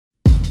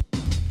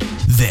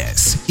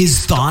This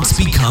is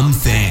Thoughts Become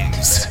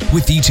Things.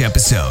 With each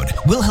episode,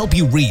 we'll help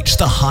you reach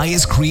the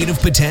highest creative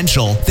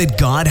potential that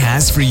God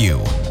has for you.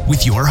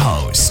 With your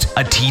host,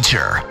 a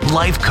teacher,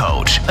 life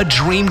coach, a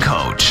dream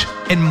coach,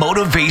 and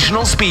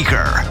motivational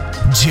speaker,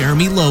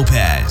 Jeremy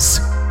Lopez.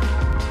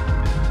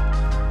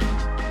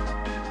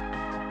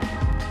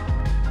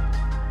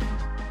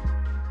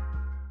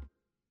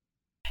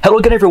 Hello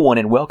again, everyone,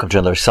 and welcome to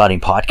another exciting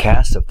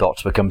podcast of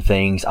Thoughts Become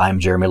Things. I'm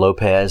Jeremy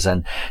Lopez,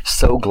 and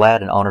so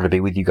glad and honored to be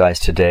with you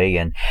guys today.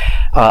 And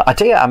I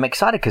tell you, I'm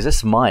excited because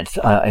this month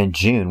in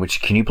June,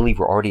 which can you believe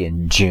we're already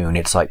in June?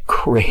 It's like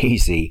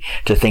crazy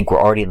to think we're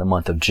already in the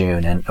month of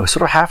June, and we're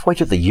sort of halfway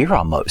through the year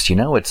almost. You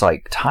know, it's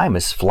like time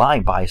is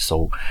flying by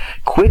so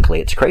quickly.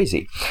 It's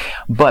crazy.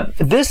 But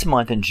this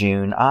month in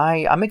June,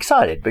 I'm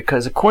excited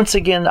because once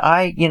again,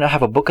 I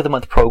have a Book of the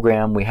Month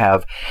program. We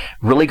have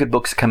really good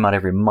books come out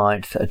every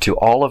month to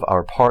all of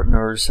our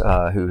partners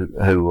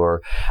who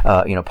are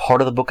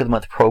part of the Book of the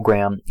Month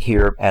program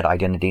here at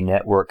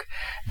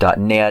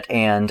IdentityNetwork.net,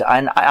 and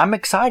I'm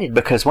excited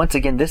because once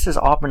again this is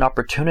an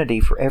opportunity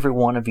for every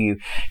one of you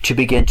to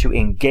begin to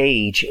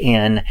engage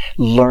in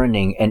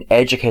learning and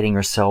educating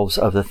yourselves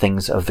of the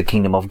things of the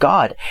kingdom of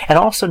God, and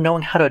also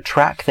knowing how to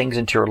attract things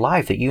into your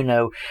life that you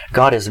know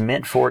God is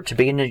meant for it to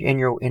be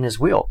in His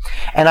will.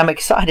 And I'm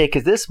excited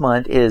because this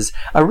month is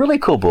a really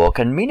cool book,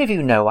 and many of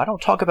you know I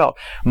don't talk about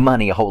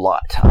money a whole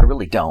lot. I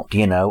really don't,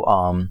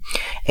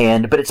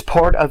 but it's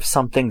part of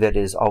something that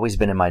has always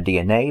been in my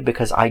DNA,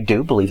 because I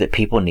do believe that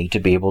people need to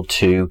be able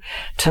to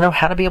know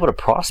how to be able to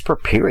prosper,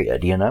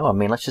 period. I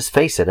mean, let's just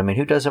face it. I mean,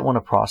 who doesn't want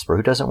to prosper?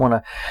 Who doesn't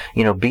want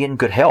to, be in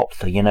good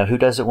health? Who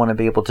doesn't want to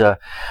be able to,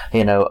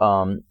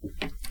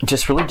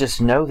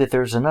 just know that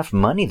there's enough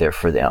money there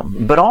for them?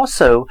 But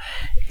also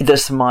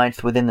this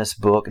month within this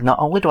book, not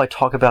only do I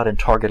talk about and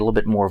target a little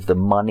bit more of the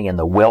money and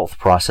the wealth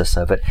process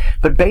of it,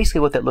 but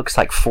basically what that looks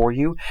like for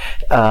you,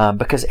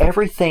 because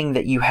everything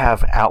that you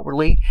have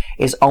outwardly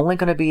is only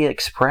going to be an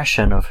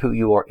expression of who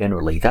you are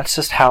inwardly. That's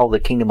just how the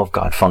kingdom of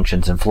God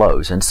functions and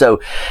flows. And so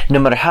no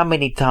matter how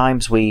many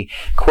times we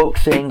quote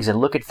things and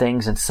look at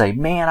things and say,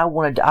 man, I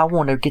want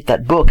to get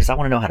that book because I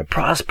want to know how to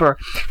prosper,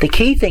 the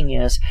key thing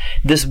is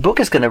this book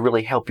is going to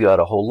really help you out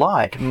a whole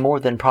lot more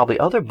than probably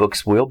other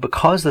books will,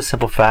 because the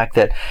simple fact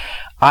that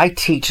I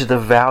teach the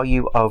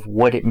value of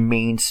what it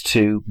means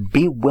to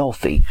be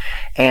wealthy.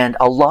 And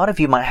a lot of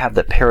you might have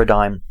the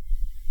paradigm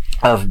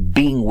of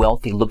being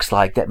wealthy looks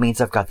like that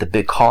means I've got the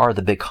big car,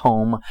 the big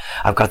home,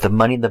 I've got the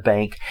money in the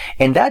bank,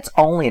 and that's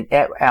only an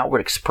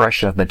outward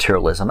expression of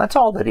materialism. That's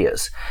all that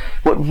is.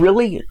 What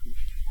really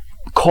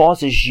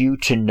causes you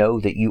to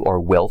know that you are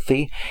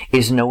wealthy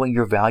is knowing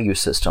your value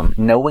system,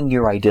 knowing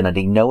your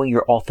identity, knowing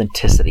your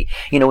authenticity.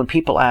 When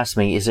people ask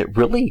me, is it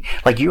really,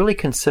 you really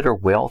consider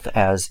wealth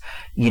as,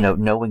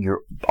 knowing your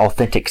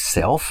authentic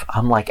self?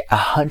 I'm like,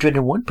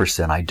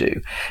 101% I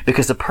do.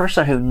 Because the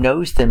person who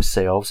knows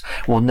themselves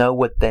will know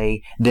what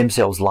they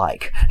themselves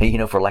like.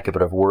 For lack of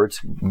better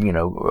words,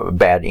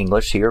 bad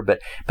English here,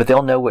 but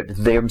they'll know what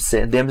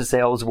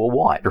themselves will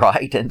want,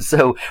 right? And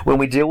so when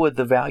we deal with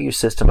the value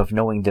system of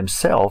knowing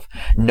themselves,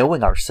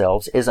 knowing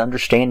ourselves is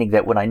understanding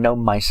that when I know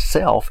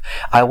myself,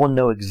 I will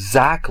know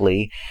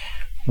exactly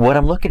what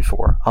I'm looking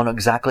for. I'll know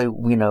exactly,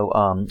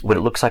 what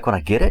it looks like when I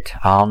get it.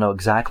 I'll know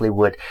exactly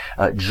what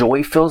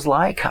joy feels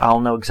like. I'll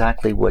know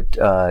exactly what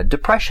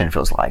depression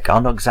feels like. I'll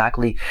know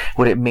exactly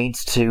what it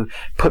means to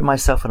put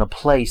myself in a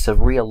place of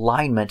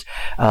realignment,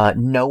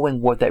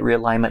 knowing what that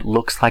realignment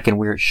looks like and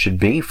where it should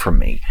be for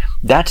me.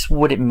 That's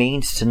what it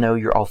means to know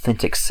your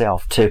authentic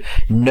self, to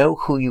know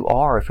who you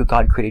are, of who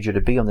God created you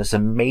to be on this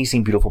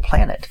amazing, beautiful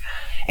planet.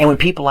 And when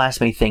people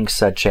ask me things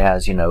such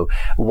as,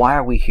 why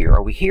are we here?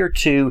 Are we here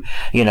to,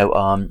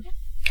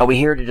 are we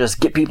here to just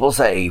get people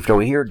saved? Are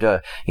we here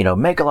to,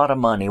 make a lot of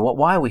money?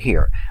 Why are we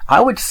here?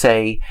 I would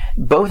say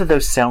both of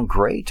those sound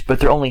great, but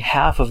they're only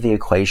half of the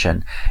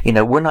equation.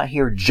 We're not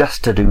here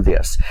just to do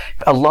this.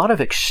 A lot of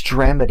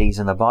extremities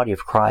in the body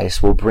of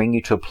Christ will bring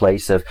you to a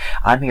place of,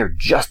 I'm here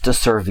just to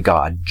serve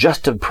God,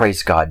 just to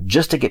praise God,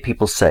 just to get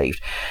people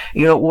saved.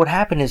 What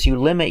happened is you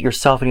limit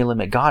yourself and you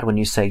limit God when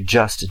you say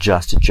just.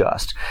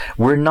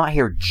 We're not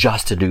here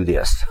just to do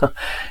this.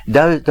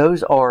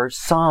 Those are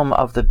some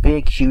of the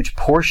big, huge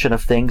portion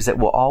of things that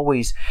we'll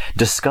always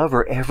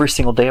discover every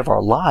single day of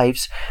our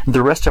lives,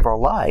 the rest of our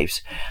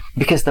lives.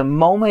 Because the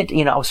moment,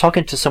 I was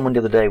talking to someone the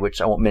other day,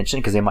 which I won't mention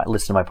because they might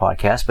listen to my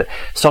podcast, but I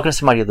was talking to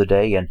somebody the other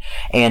day,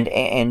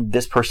 and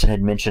this person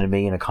had mentioned to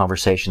me in a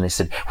conversation, they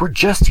said, we're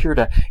just here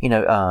to,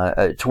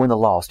 to win the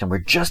lost, and we're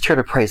just here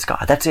to praise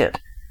God. That's it.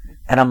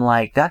 And I'm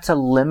like, that's a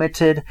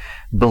limited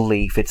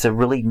belief. It's a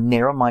really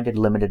narrow-minded,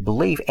 limited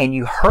belief. And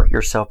you hurt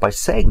yourself by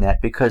saying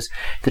that, because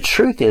the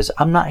truth is,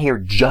 I'm not here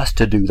just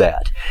to do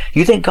that.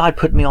 You think God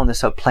put me on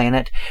this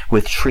planet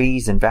with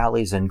trees and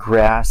valleys and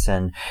grass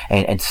and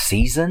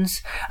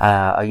seasons?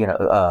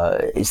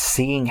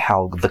 Seeing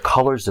how the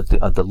colors of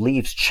the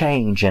leaves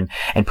change, and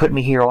put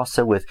me here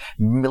also with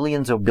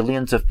millions or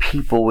billions of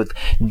people with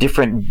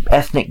different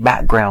ethnic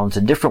backgrounds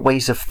and different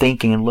ways of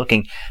thinking and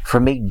looking,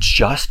 for me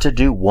just to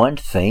do one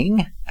thing?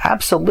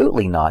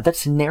 Absolutely not.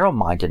 That's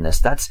narrow-mindedness.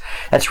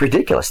 That's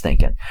ridiculous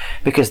thinking.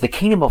 Because the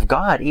kingdom of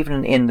God,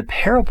 even in the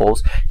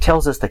parables,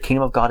 tells us the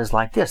kingdom of God is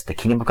like this, the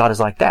kingdom of God is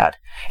like that.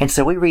 And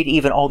so we read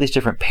even all these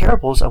different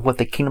parables of what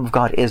the kingdom of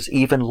God is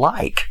even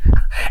like.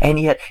 And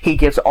yet he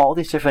gives all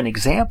these different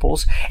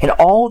examples, and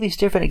all these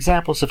different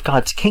examples of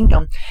God's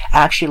kingdom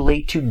actually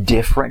lead to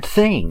different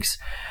things.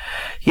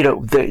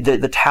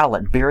 The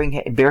talent, burying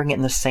it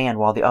in the sand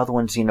while the other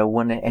ones,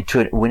 went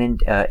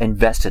and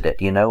invested it,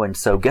 and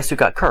so guess who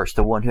got cursed?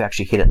 The one who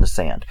actually hid it in the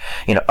sand.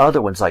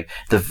 Other ones like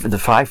the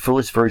 5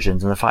 foolish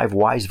virgins and the 5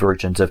 wise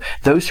virgins, of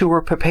those who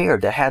were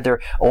prepared, that had their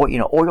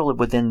oil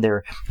within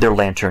their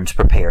lanterns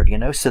prepared,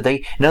 so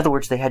in other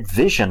words, they had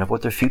vision of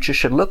what their future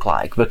should look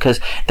like,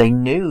 because they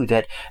knew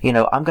that,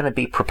 I'm going to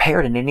be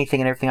prepared in anything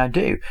and everything I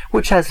do,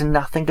 which has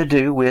nothing to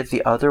do with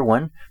the other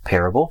one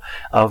parable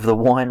of the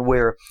one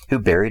who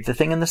buried the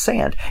thing in the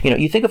sand.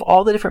 You think of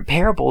all the different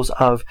parables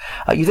of,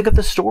 you think of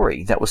the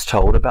story that was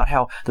told about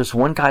how there's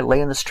one guy lay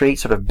in the street,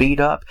 sort of beat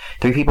up,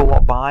 3 people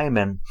walk by him,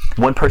 and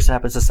one person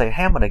happens to say,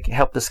 hey, I'm going to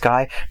help this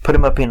guy, put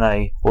him up in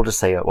we'll just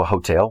say a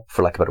hotel,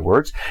 for lack of better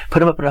words,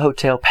 put him up in a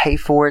hotel, pay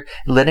for it,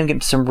 let him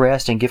get some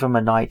rest, and give him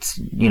a night's,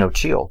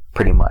 chill,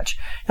 pretty much.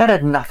 That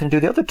had nothing to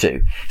do with the other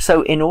two.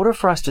 So in order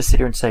for us to sit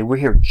here and say, we're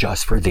here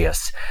just for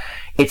this,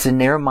 it's a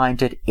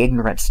narrow-minded,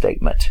 ignorant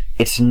statement.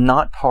 It's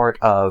not part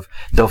of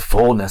the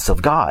fullness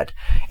of God.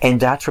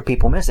 And that's where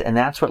people miss it. And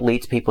that's what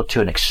leads people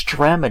to an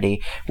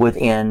extremity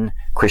within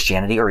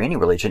Christianity or any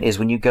religion, is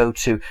when you go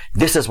to,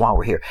 this is why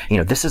we're here.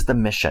 This is the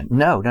mission.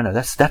 No,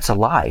 that's a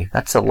lie.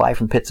 That's a lie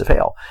from pits of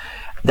hell.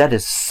 That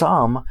is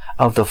some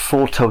of the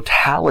full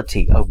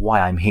totality of why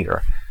I'm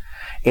here.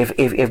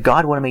 If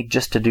God wanted me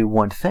just to do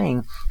one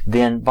thing,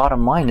 then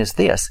bottom line is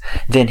this: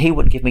 then He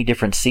wouldn't give me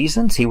different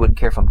seasons. He wouldn't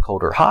care if I'm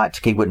cold or hot.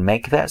 He wouldn't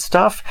make that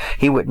stuff.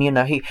 He wouldn't,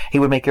 He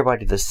would make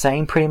everybody the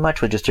same pretty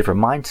much, with just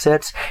different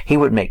mindsets. He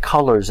would make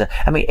colors.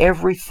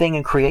 Everything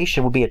in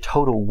creation would be a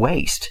total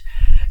waste.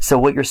 So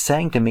what you're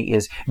saying to me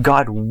is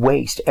God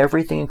wastes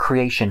everything in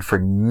creation for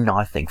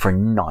nothing, for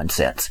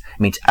nonsense. It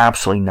means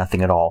absolutely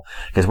nothing at all,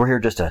 because we're here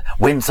just to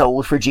win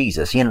souls for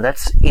Jesus.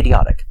 That's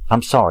idiotic.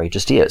 I'm sorry, it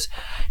just is.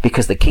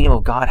 Because the kingdom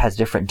of God has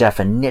different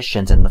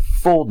definitions and the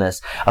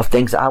fullness of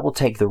things I will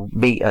take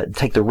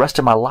the rest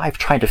of my life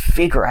trying to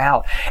figure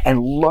out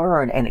and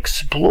learn and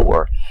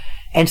explore.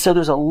 And so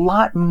there's a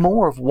lot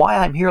more of why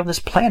I'm here on this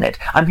planet.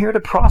 I'm here to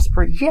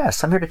prosper.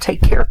 Yes. I'm here to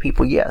take care of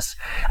people. Yes.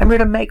 I'm here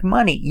to make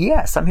money.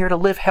 Yes. I'm here to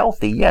live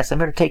healthy. Yes. I'm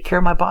here to take care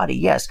of my body.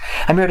 Yes.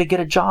 I'm here to get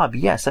a job.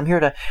 Yes. I'm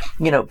here to,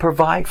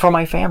 provide for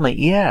my family.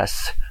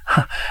 Yes.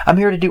 I'm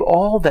here to do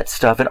all that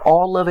stuff, and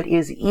all of it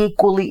is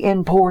equally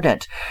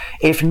important.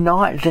 If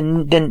not,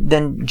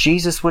 then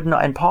Jesus would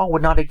not, and Paul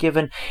would not have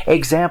given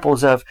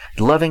examples of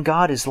loving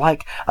God is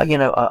like,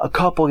 a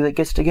couple that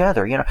gets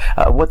together,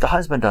 what the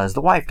husband does,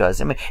 the wife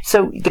does.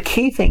 So the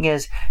key thing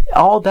is,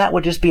 all that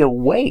would just be a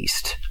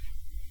waste.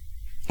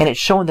 And it's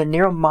showing the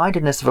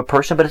narrow-mindedness of a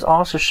person, but it's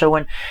also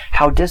showing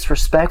how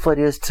disrespectful it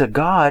is to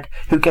God,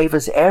 who gave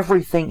us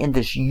everything in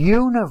this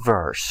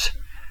universe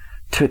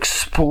to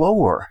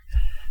explore.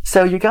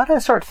 So you got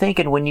to start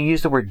thinking, when you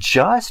use the word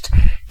just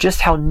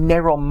how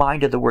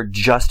narrow-minded the word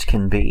just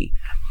can be.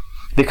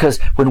 Because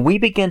when we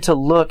begin to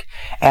look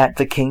at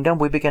the kingdom,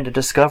 we begin to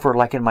discover,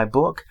 like in my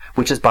book,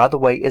 which is, by the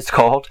way, it's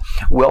called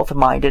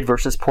Wealth-Minded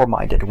versus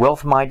Poor-Minded.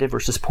 Wealth-Minded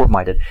versus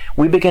Poor-Minded.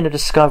 We begin to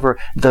discover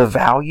the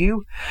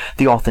value,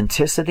 the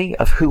authenticity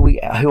of who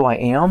I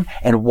am,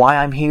 and why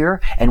I'm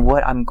here, and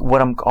what I'm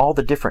all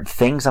the different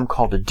things I'm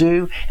called to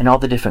do, and all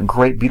the different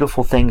great,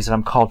 beautiful things that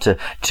I'm called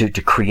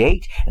to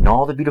create, and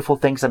all the beautiful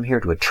things I'm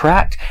here to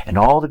attract, and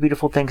all the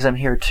beautiful things I'm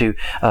here to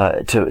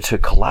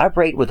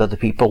collaborate with other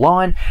people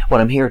on, what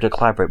I'm here to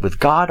collaborate with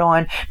God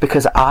on,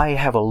 because I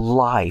have a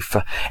life,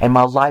 and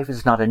my life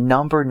is not a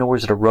number, nor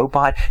is it a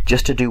robot,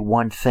 just to do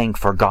one thing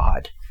for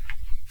God.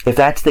 If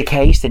that's the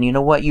case, then you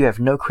know what? You have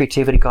no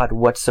creativity, God,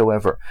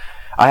 whatsoever.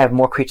 I have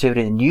more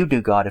creativity than you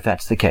do, God, if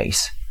that's the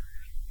case.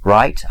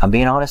 Right? I'm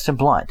being honest and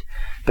blunt.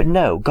 But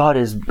no, God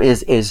is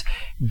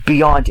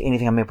beyond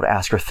anything I'm able to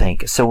ask or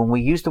think. So when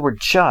we use the word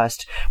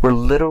just, we're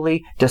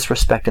literally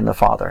disrespecting the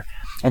Father.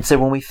 And so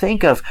when we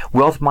think of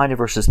wealth-minded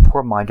versus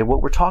poor-minded,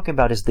 what we're talking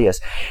about is this.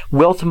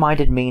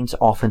 Wealth-minded means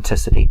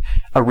authenticity,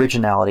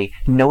 originality,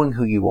 knowing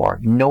who you are,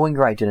 knowing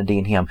your identity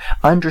in Him,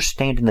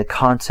 understanding the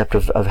concept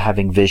of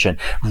having vision,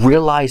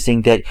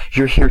 realizing that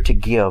you're here to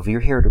give, you're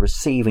here to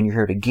receive, and you're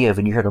here to give,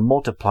 and you're here to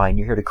multiply, and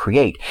you're here to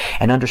create,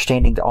 and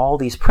understanding all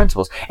these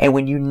principles. And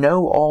when you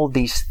know all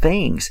these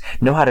things,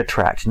 know how to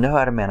attract, know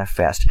how to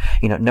manifest,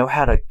 know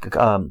how to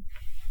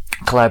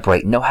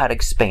collaborate, know how to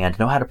expand,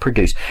 know how to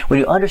produce. When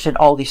you understand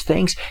all these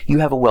things, you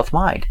have a wealth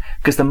mind,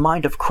 because the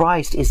mind of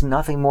Christ is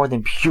nothing more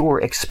than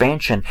pure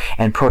expansion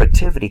and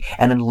productivity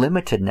and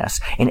unlimitedness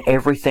in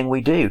everything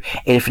we do.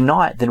 If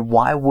not, then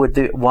why would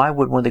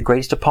one of the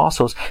greatest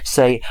apostles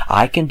say,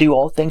 I can do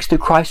all things through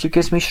Christ who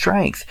gives me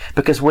strength?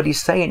 Because what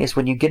he's saying is,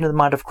 when you get into the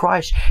mind of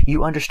Christ,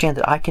 you understand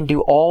that I can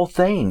do all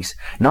things,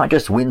 not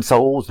just win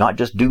souls, not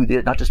just do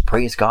this, not just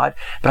praise God,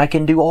 but I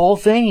can do all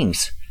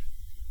things.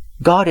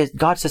 God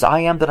says,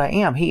 I am that I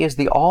am. He is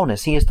the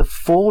allness. He is the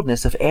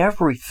fullness of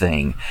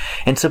everything.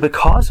 And so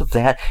because of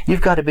that,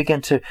 you've got to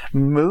begin to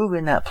move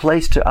in that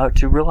place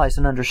to realize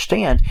and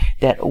understand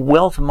that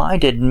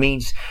wealth-minded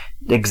means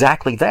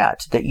exactly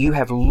that you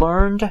have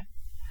learned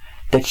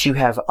that you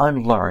have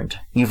unlearned.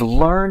 You've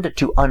learned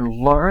to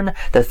unlearn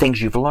the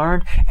things you've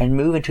learned and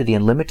move into the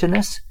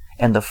unlimitedness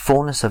and the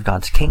fullness of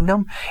God's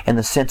kingdom, and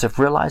the sense of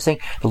realizing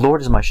the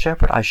Lord is my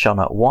shepherd, I shall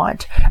not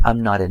want.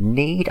 I'm not in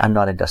need. I'm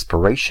not in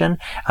desperation.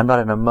 I'm not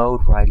in a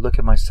mode where I look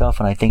at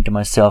myself and I think to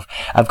myself,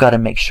 I've got to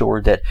make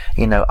sure that,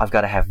 I've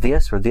got to have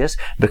this or this,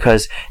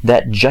 because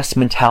that just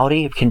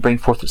mentality can bring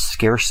forth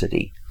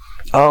scarcity.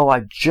 Oh,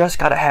 I've just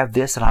got to have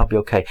this and I'll be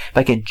okay. If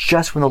I can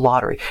just win the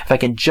lottery, if I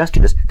can just do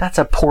this, that's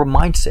a poor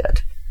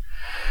mindset.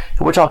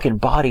 We're talking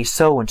body,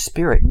 soul, and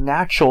spirit.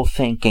 Natural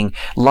thinking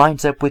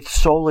lines up with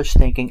soulish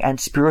thinking and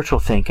spiritual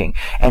thinking.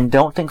 And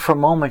don't think for a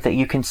moment that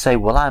you can say,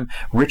 well, I'm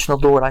rich in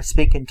the Lord, I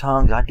speak in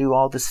tongues, I do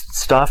all this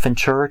stuff in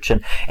church,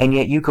 and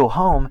yet you go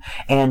home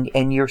and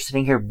you're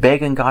sitting here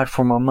begging God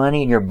for more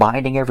money, and you're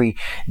binding every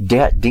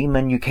debt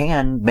demon you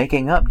can,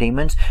 making up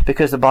demons,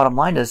 because the bottom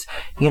line is,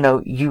 you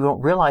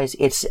don't realize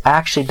it's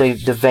actually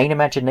the vain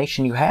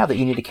imagination you have that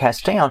you need to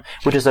cast down,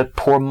 which is a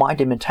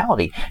poor-minded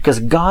mentality. Because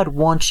God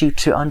wants you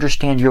to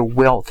understand your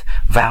wealth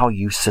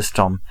value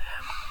system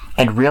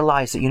and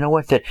realize that,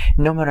 that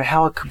no matter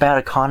how bad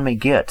economy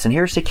gets, and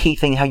here's the key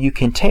thing, how you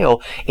can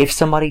tell if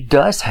somebody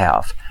does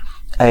have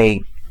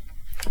a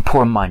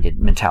poor-minded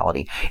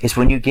mentality, is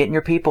when you get in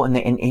your people,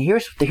 and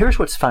here's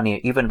what's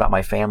funny, even about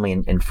my family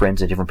and friends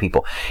and different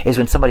people, is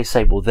when somebody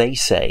say, well, they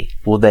say,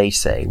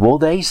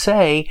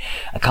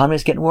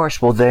 economy's getting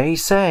worse, well, they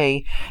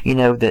say,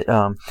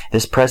 that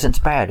this president's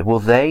bad, well,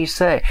 they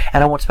say,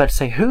 and I want somebody to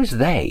say, who's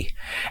they?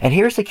 And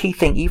here's the key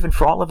thing, even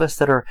for all of us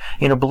that are,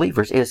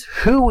 believers, is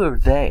who are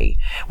they?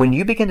 When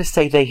you begin to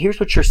say they, here's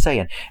what you're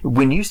saying.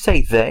 When you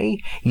say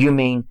they, you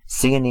mean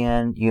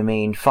CNN, you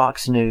mean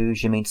Fox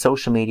News, you mean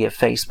social media,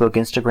 Facebook,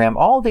 Instagram,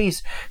 all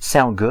these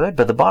sound good,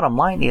 but the bottom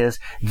line is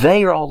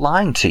they are all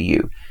lying to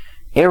you.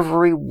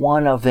 Every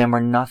one of them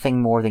are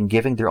nothing more than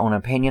giving their own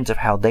opinions of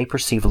how they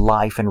perceive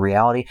life and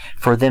reality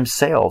for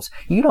themselves.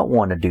 You don't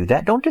want to do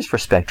that. Don't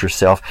disrespect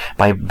yourself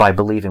by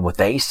believing what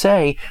they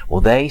say.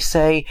 Well, they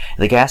say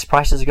the gas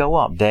prices go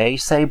up. They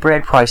say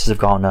bread prices have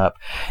gone up.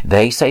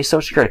 They say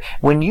Social Security.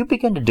 When you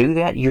begin to do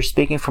that, you're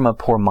speaking from a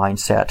poor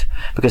mindset,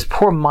 because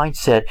poor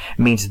mindset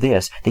means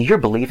this, that you're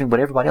believing what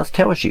everybody else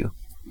tells you,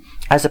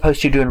 as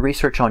opposed to doing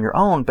research on your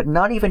own, but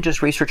not even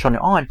just research on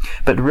your own,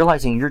 but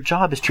realizing your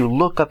job is to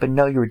look up and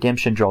know your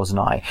redemption draws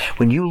nigh.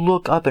 When you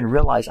look up and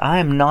realize, I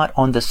am not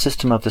on the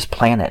system of this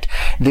planet,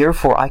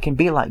 therefore I can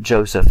be like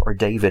Joseph or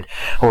David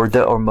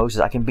or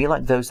Moses. I can be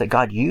like those that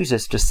God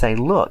uses to say,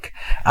 look,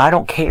 I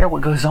don't care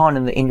what goes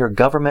on in your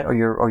government or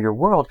your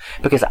world,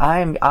 because I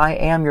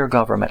am your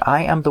government.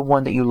 I am the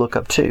one that you look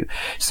up to.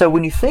 So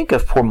when you think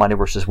of poor-minded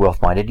versus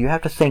wealth-minded, you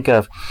have to think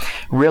of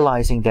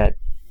realizing that,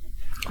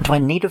 do I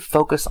need to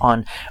focus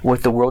on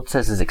what the world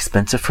says is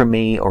expensive for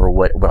me, or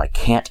what I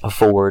can't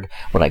afford,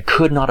 what I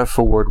could not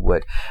afford,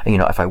 what,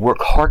 if I work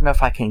hard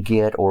enough I can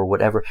get, or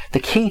whatever? The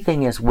key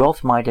thing is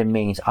wealth-minded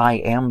means I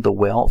am the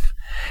wealth,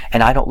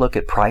 and I don't look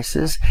at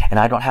prices, and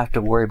I don't have to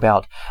worry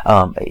about,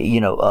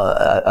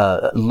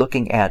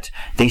 looking at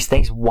these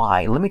things.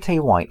 Why? Let me tell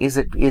you why. Is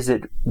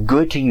it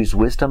good to use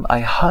wisdom?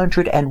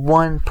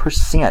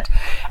 101%.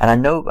 And I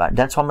know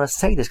that's why I'm going to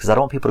say this, because I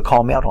don't want people to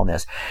call me out on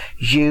this.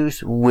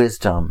 Use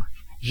wisdom.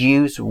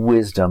 Use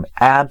wisdom.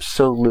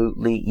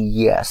 Absolutely,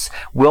 yes.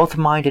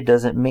 Wealth-minded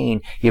doesn't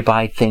mean you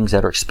buy things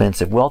that are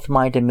expensive.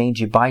 Wealth-minded means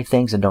you buy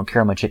things and don't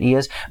care how much it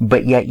is,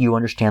 but yet you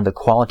understand the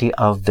quality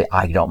of the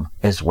item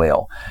as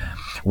well.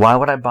 Why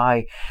would I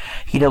buy,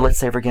 let's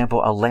say, for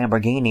example, a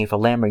Lamborghini, if a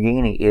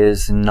Lamborghini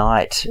is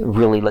not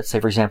really, let's say,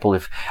 for example,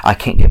 if I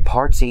can't get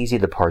parts easy,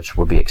 the parts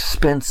will be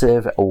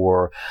expensive,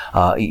 or,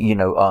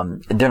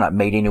 they're not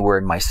made anywhere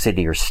in my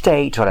city or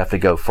state, so I'd have to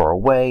go far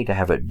away to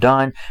have it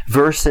done,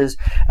 versus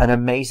an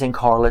amazing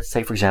car, let's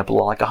say, for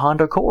example, like a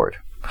Honda Accord.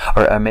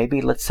 Or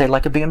maybe, let's say,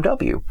 like a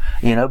BMW,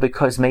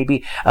 because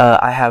maybe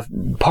I have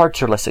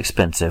parts are less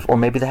expensive, or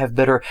maybe they have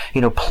better,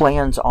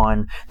 plans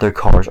on their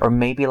cars, or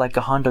maybe like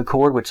a Honda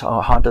Accord, which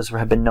Hondas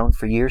have been known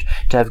for years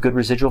to have good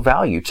residual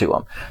value to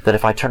them, that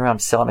if I turn around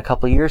and sell in a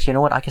couple of years,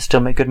 I can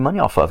still make good money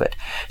off of it.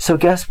 So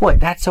guess what?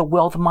 That's a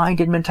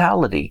wealth-minded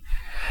mentality.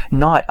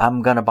 Not,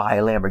 I'm going to buy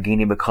a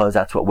Lamborghini because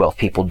that's what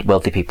wealthy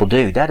people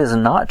do. That is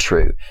not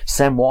true.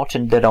 Sam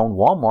Walton, that owned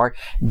Walmart,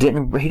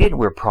 didn't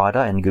wear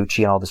Prada and Gucci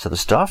and all this other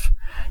stuff.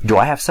 Do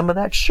I have some of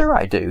that? Sure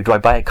I do. Do I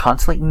buy it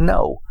constantly?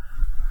 No.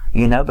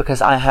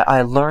 Because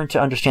I learned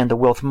to understand the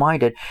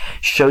wealth-minded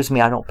shows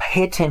me I don't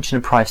pay attention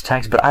to price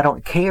tags, but I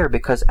don't care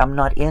because I'm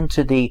not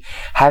into the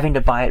having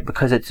to buy it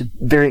because it's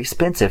very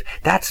expensive.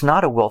 That's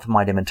not a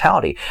wealth-minded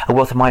mentality. A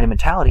wealth-minded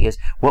mentality is,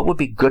 what would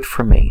be good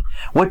for me?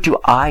 What do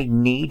I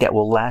need that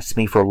will last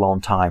me for a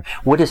long time?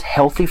 What is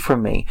healthy for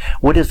me?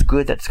 What is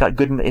good that's got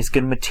good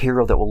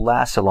material that will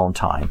last a long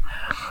time?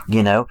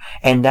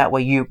 And that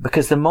way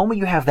because the moment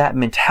you have that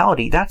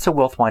mentality, that's a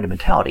wealth-minded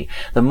mentality.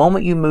 The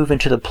moment you move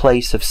into the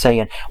place of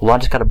saying, well, I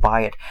just got to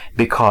buy it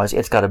because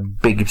it's got a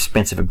big,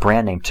 expensive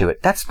brand name to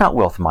it. That's not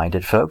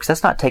wealth-minded, folks.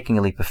 That's not taking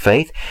a leap of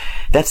faith.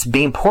 That's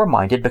being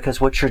poor-minded, because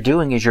what you're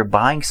doing is you're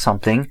buying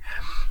something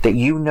that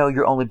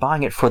you're only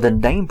buying it for the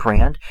name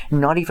brand,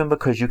 not even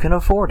because you can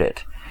afford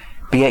it.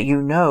 But yet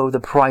the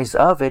price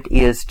of it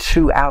is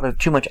too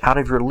much out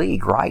of your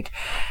league, right?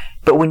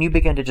 But when you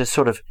begin to just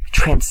sort of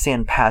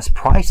transcend past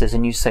prices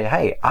and you say,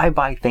 hey, I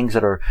buy things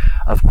that are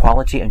of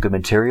quality and good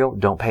material,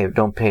 don't pay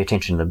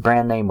attention to the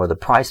brand name or the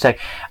price tag.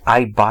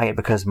 I buy it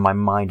because my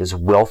mind is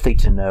wealthy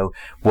to know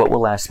what will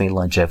last me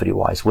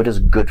longevity-wise, what is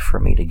good for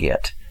me to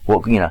get.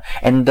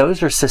 And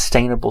those are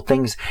sustainable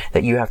things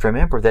that you have to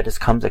remember that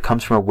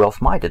comes from a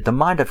wealth-minded. The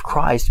mind of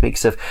Christ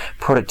speaks of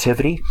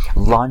productivity,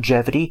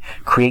 longevity,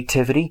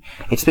 creativity.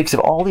 It speaks of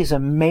all these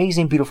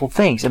amazing, beautiful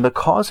things. And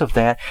because of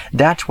that,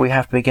 that's where we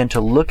have to begin to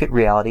look at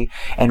reality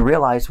and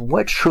realize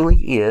what truly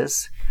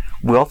is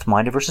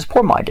wealth-minded versus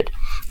poor-minded.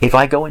 If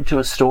I go into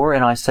a store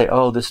and I say,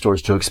 oh, this store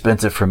is too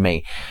expensive for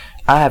me,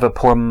 I have a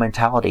poor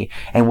mentality.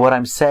 And what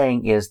I'm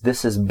saying is,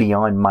 this is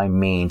beyond my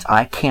means.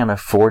 I can't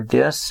afford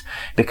this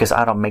because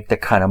I don't make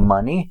that kind of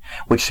money,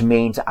 which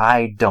means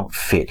I don't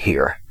fit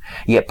here.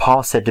 Yet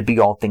Paul said to be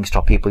all things to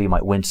all people, you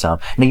might win some.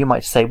 Now you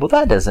might say, well,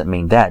 that doesn't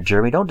mean that,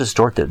 Jeremy. Don't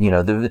distort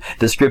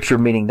the scripture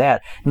meaning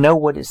that. No,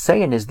 what it's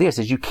saying is this,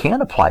 is you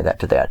can apply that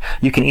to that.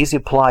 You can easily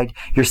apply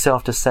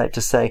yourself to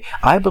say,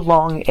 I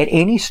belong at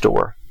any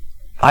store.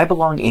 I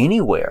belong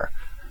anywhere.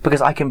 Because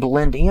I can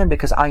blend in,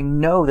 because I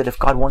know that if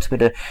God wants me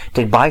to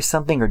buy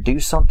something or do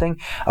something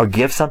or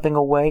give something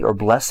away or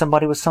bless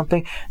somebody with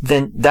something,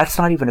 then that's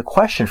not even a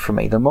question for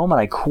me. The moment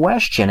I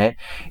question it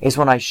is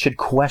when I should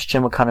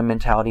question what kind of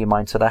mentality and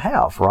mindset I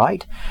have,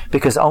 right?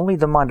 Because only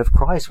the mind of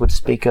Christ would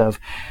speak of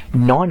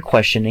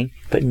non-questioning,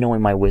 but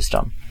knowing my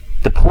wisdom.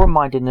 The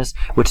poor-mindedness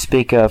would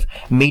speak of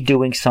me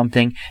doing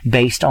something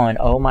based on,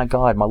 oh my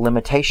God, my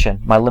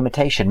limitation. That's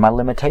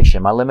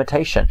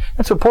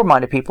what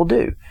poor-minded people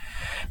do.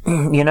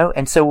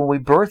 And so when we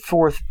birth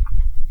forth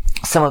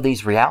some of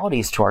these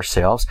realities to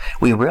ourselves,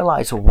 we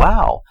realize,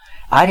 wow,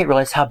 I didn't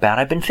realize how bad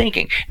I've been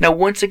thinking. Now,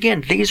 once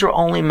again, these are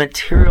only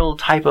material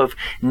type of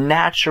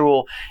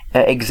natural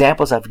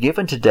examples I've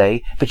given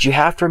today, but you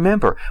have to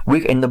remember,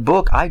 in the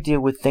book, I deal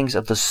with things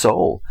of the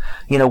soul.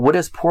 What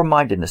is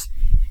poor-mindedness?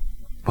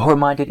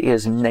 Poor-minded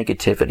is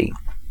negativity.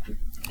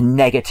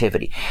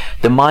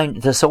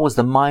 The soul is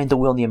the mind, the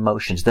will, and the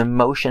emotions. The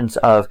emotions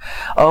of,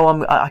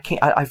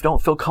 I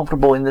don't feel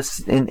comfortable in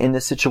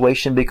this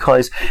situation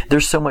because they're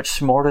so much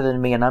smarter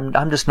than me, and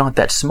I'm just not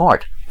that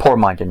smart.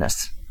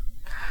 Poor-mindedness.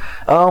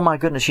 Oh my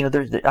goodness,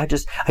 I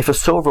feel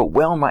so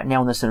overwhelmed right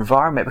now in this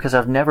environment because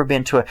I've never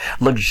been to a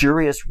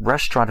luxurious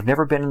restaurant. I've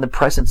never been in the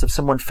presence of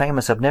someone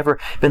famous. I've never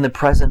been in the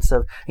presence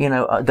of,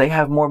 they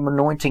have more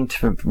anointing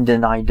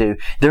than I do.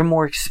 They're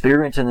more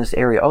experienced in this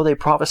area. Oh, they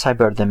prophesy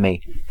better than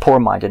me.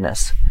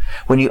 Poor-mindedness.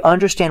 When you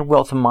understand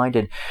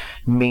wealth-minded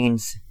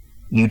means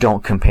you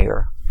don't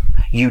compare.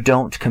 You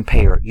don't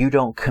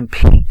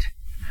compete.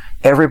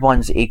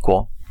 Everyone's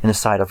equal in the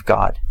sight of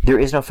God. There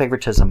is no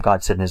favoritism,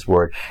 God said in His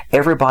Word.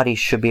 Everybody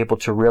should be able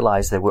to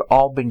realize that we're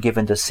all been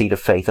given the seed of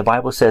faith. The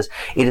Bible says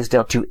it is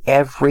dealt to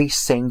every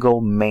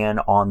single man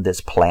on this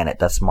planet.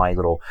 That's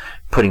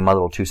putting my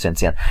little 2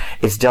 cents in.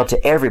 It's dealt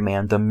to every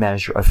man the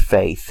measure of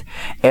faith.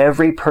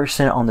 Every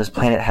person on this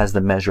planet has the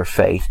measure of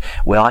faith.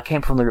 Well, I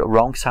came from the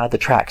wrong side of the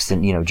tracks,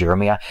 and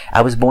Jeremy,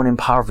 I was born in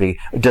poverty.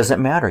 It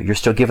doesn't matter. You're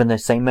still given the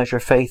same measure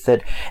of faith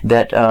that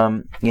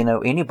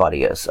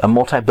anybody is. A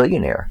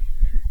multi-billionaire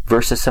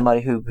versus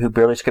somebody who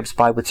barely scrapes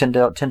by with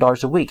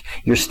 $10 a week.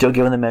 You're still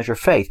given the measure of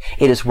faith.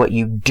 It is what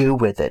you do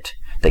with it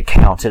that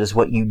counts. It is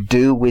what you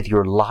do with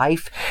your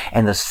life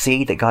and the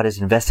seed that God has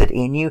invested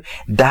in you.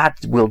 That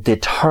will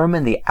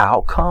determine the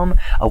outcome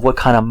of what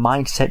kind of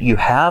mindset you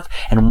have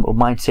and what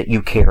mindset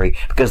you carry.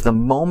 Because the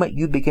moment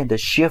you begin to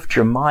shift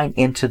your mind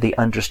into the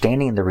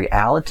understanding and the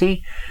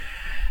reality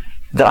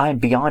that I am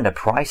beyond a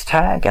price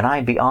tag, and I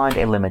am beyond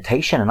a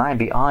limitation, and I am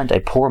beyond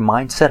a poor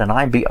mindset, and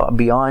I am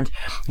beyond,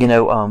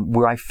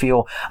 where I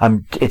feel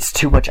it's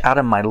too much out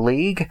of my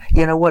league.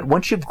 You know what?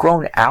 Once you've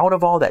grown out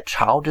of all that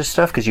childish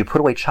stuff, because you put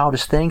away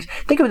childish things,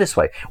 think of it this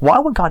way. Why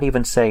would God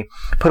even say,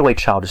 put away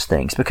childish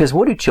things? Because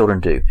what do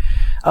children do?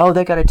 Oh,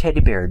 they got a teddy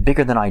bear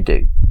bigger than I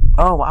do.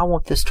 Oh, I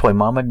want this toy,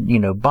 Mama.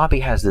 Bobby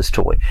has this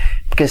toy.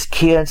 Because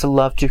kids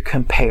love to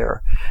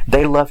compare.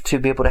 They love to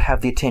be able to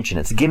have the attention.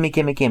 It's gimme,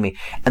 gimme, gimme.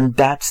 And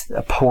that's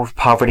a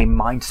poverty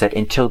mindset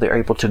until they're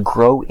able to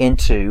grow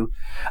into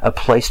a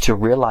place to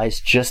realize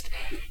just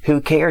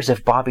who cares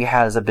if Bobby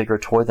has a bigger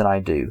toy than I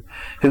do?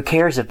 Who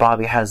cares if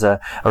Bobby has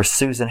or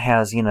Susan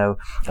has,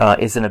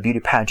 is in a beauty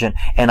pageant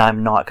and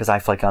I'm not because I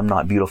feel like I'm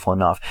not beautiful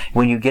enough.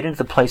 When you get into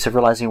the place of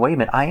realizing, wait a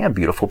minute, I am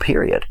beautiful,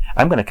 period.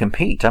 I'm going to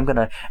compete. I'm going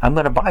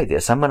to buy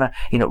this. I'm going to,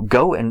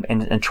 go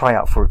and try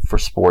out for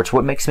sports.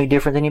 What makes me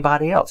different than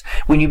anybody else?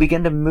 When you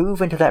begin to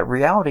move into that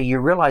reality,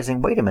 you're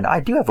realizing, wait a minute,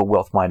 I do have a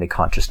wealth-minded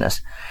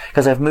consciousness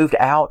because I've moved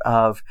out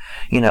of,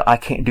 I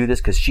can't do this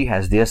because she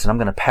has this and I'm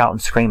going to pout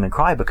and scream and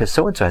cry because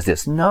so-and-so has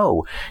this.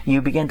 No,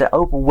 you begin to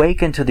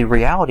awaken to the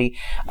reality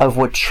of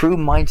what true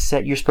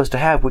mindset you're supposed to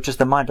have, which is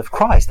the mind of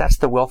Christ. That's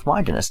the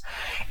wealth-mindedness.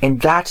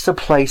 And that's the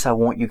place I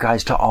want you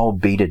guys to all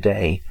be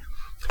today.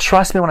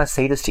 Trust me when I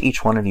say this to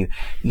each one of you.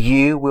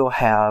 You will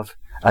have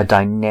a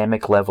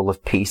dynamic level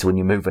of peace when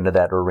you move into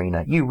that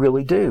arena. You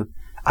really do.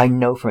 I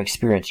know from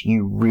experience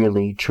you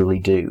really, truly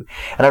do.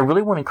 And I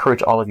really want to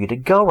encourage all of you to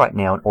go right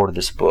now and order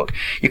this book.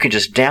 You can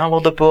just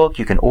download the book.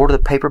 You can order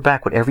the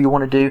paperback, whatever you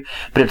want to do.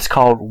 But it's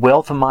called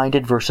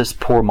Wealth-Minded versus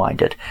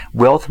Poor-Minded.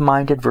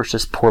 Wealth-Minded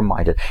versus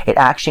Poor-Minded. It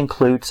actually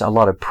includes a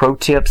lot of pro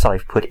tips that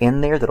I've put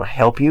in there that will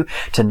help you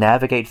to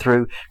navigate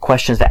through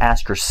questions to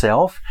ask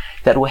yourself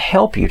that will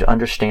help you to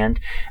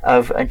understand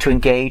and to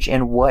engage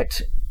in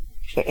what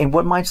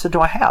mindset do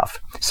I have.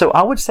 So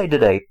I would say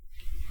today,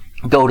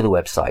 go to the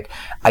website,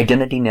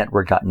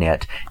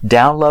 identitynetwork.net,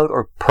 download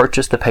or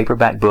purchase the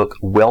paperback book,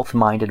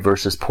 Wealth-Minded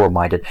versus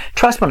Poor-Minded.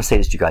 Trust me when I say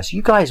this to you guys.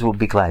 You guys will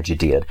be glad you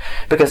did.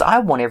 Because I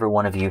want every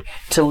one of you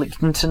to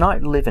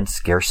not live in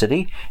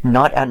scarcity,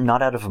 not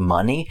out of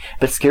money,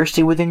 but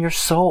scarcity within your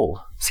soul,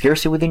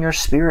 scarcity within your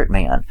spirit,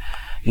 man.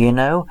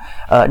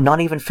 Not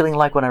even feeling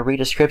like when I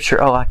read a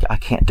scripture, I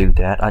can't do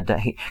that.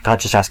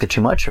 God's just asking too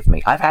much of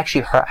me. I've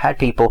actually had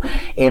people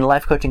in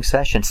life coaching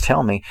sessions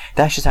tell me,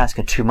 that's just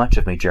asking too much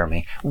of me,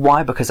 Jeremy.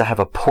 Why? Because I have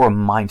a poor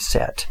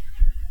mindset.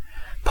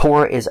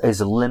 Poor is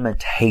a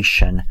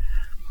limitation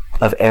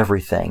of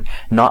everything.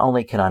 Not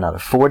only can I not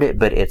afford it,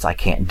 but I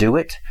can't do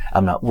it.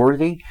 I'm not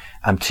worthy.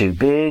 I'm too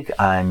big.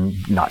 I'm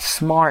not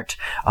smart.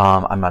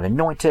 I'm not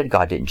anointed.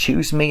 God didn't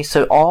choose me.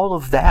 So all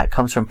of that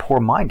comes from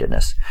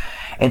poor-mindedness.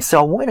 And so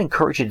I want to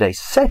encourage you today,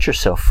 set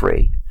yourself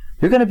free.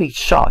 You're going to be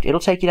shocked. It'll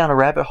take you down a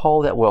rabbit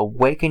hole that will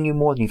awaken you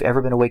more than you've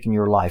ever been awakened in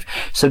your life.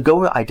 So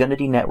go to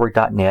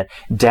identitynetwork.net,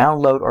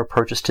 download or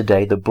purchase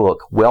today the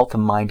book,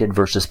 Wealth-Minded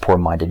versus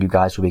Poor-Minded. You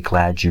guys will be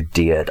glad you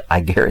did. I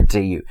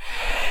guarantee you.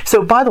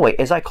 So by the way,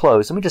 as I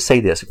close, let me just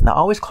say this. Now, I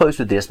always close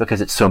with this because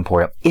it's so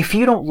important. If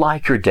you don't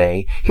like your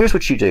day, here's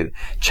what you do.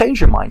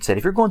 Change your mindset.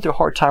 If you're going through a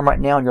hard time right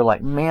now and you're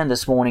like, man,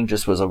 this morning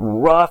just was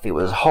rough. It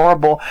was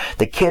horrible.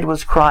 The kid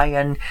was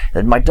crying.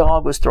 And my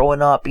dog was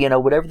throwing up.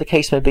 Whatever the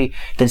case may be,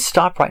 then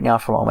stop right now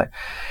for a moment.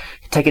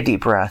 Take a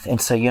deep breath and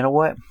say, you know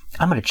what?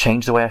 I'm going to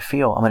change the way I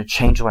feel. I'm going to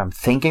change the way I'm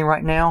thinking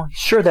right now.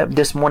 Sure, that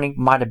this morning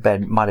might have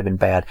been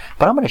bad,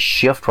 but I'm going to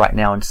shift right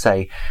now and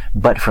say,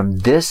 but from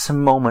this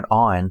moment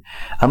on,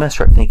 I'm going to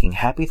start thinking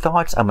happy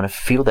thoughts. I'm going to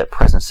feel that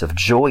presence of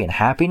joy and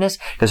happiness.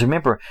 Because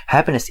remember,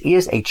 happiness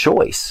is a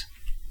choice.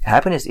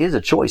 Happiness is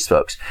a choice,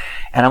 folks.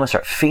 And I'm going to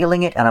start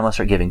feeling it, and I'm going to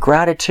start giving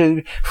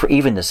gratitude for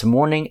even this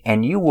morning,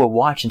 and you will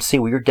watch and see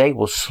where your day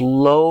will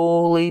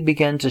slowly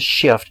begin to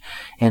shift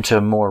into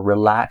a more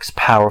relaxed,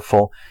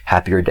 powerful,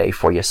 happier day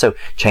for you. So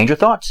change your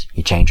thoughts,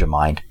 you change your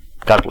mind.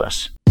 God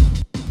bless.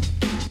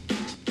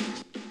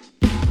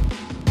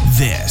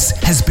 This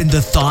has been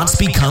the Thoughts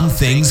Become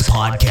Things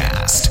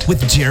podcast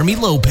with Jeremy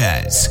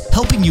Lopez,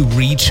 helping you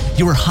reach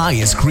your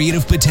highest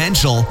creative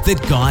potential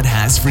that God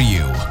has for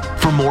you.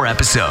 For more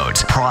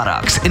episodes,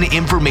 products, and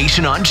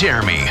information on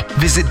Jeremy,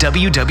 visit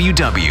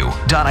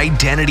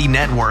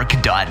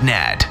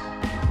www.identitynetwork.net.